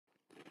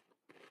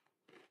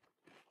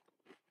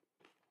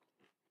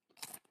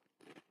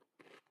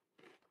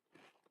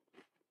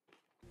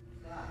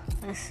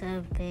What's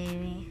up,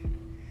 baby?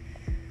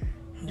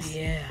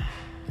 Yeah.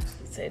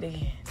 Say it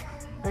again.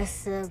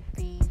 What's up,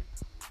 baby?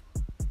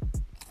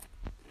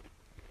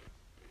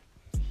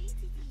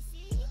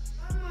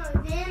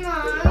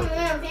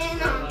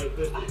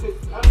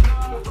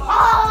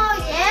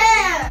 Oh,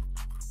 yeah!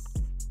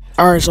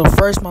 Alright, so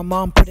first my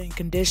mom put in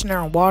conditioner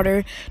and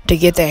water to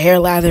get the hair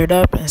lathered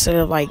up instead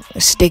of like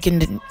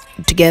sticking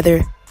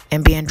together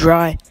and being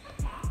dry.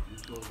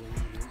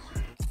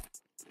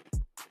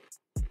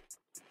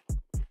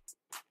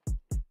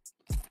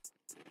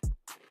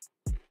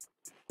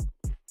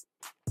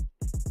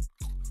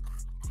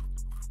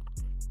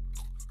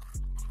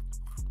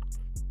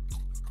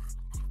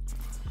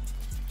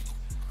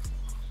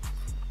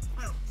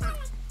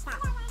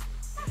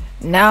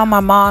 Now my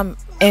mom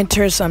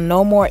enters some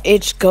No More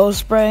Itch Go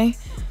Spray,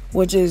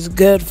 which is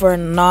good for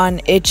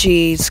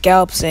non-itchy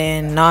scalps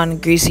and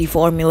non-greasy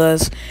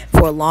formulas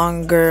for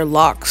longer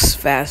locks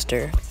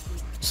faster.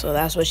 So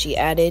that's what she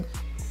added.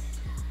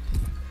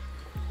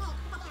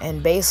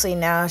 And basically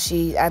now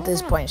at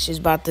this point, she's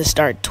about to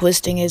start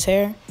twisting his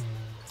hair.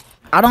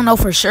 I don't know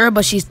for sure,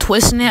 but she's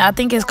twisting it. I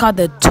think it's called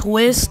the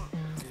twist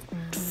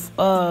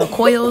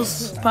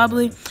coils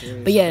probably,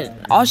 but yeah,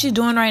 all she's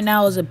doing right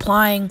now is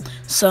applying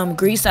some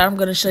grease that I'm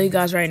going to show you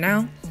guys right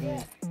now.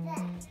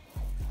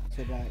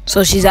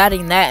 So she's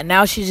adding that, and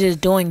now she's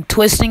just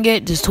twisting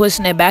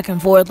it back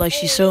and forth like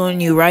she's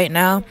showing you right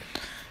now.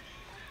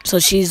 So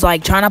she's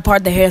like trying to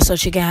part the hair so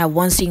she can have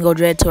one single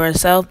dread to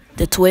herself,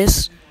 the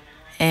twist.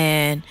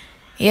 And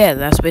yeah,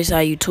 that's basically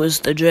how you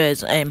twist the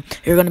dreads, and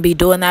you're going to be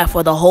doing that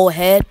for the whole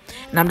head.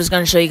 And I'm just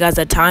going to show you guys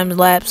a time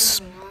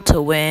lapse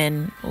to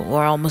when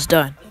we're almost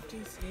done.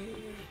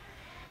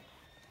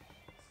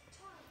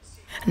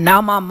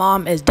 Now my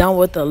mom is done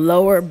with the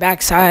lower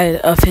backside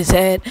of his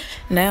head.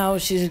 Now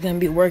she's going to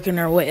be working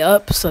her way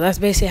up. So that's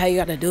basically how you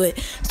got to do it.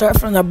 Start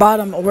from the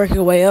bottom, work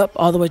your way up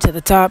all the way to the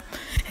top.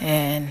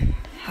 And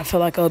I feel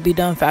like it'll be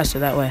done faster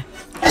that way.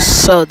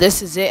 So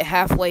this is it,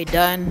 halfway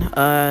done.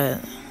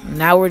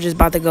 Now we're just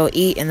about to go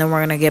eat, and then we're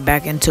going to get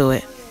back into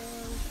it.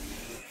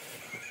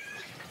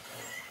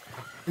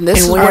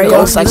 This is what it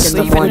looks like in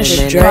the morning,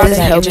 man.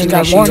 Help you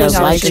make sure you guys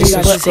like and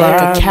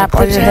subscribe. Cap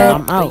on your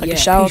head, like a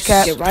shower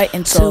cap, get right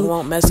into so it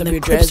won't mess up your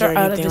dreads or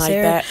anything like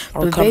that,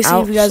 or but come basically,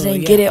 out. if you guys So,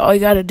 didn't yeah. get it, all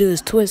you gotta do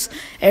is twist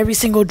every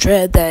single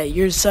dread that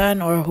your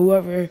son or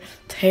whoever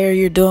hair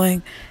you're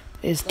doing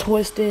is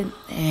twisted,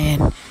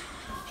 and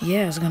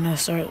yeah, it's gonna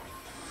start.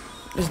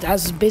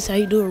 That's basically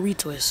how you do a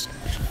retwist.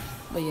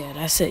 But yeah,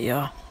 that's it,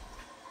 y'all.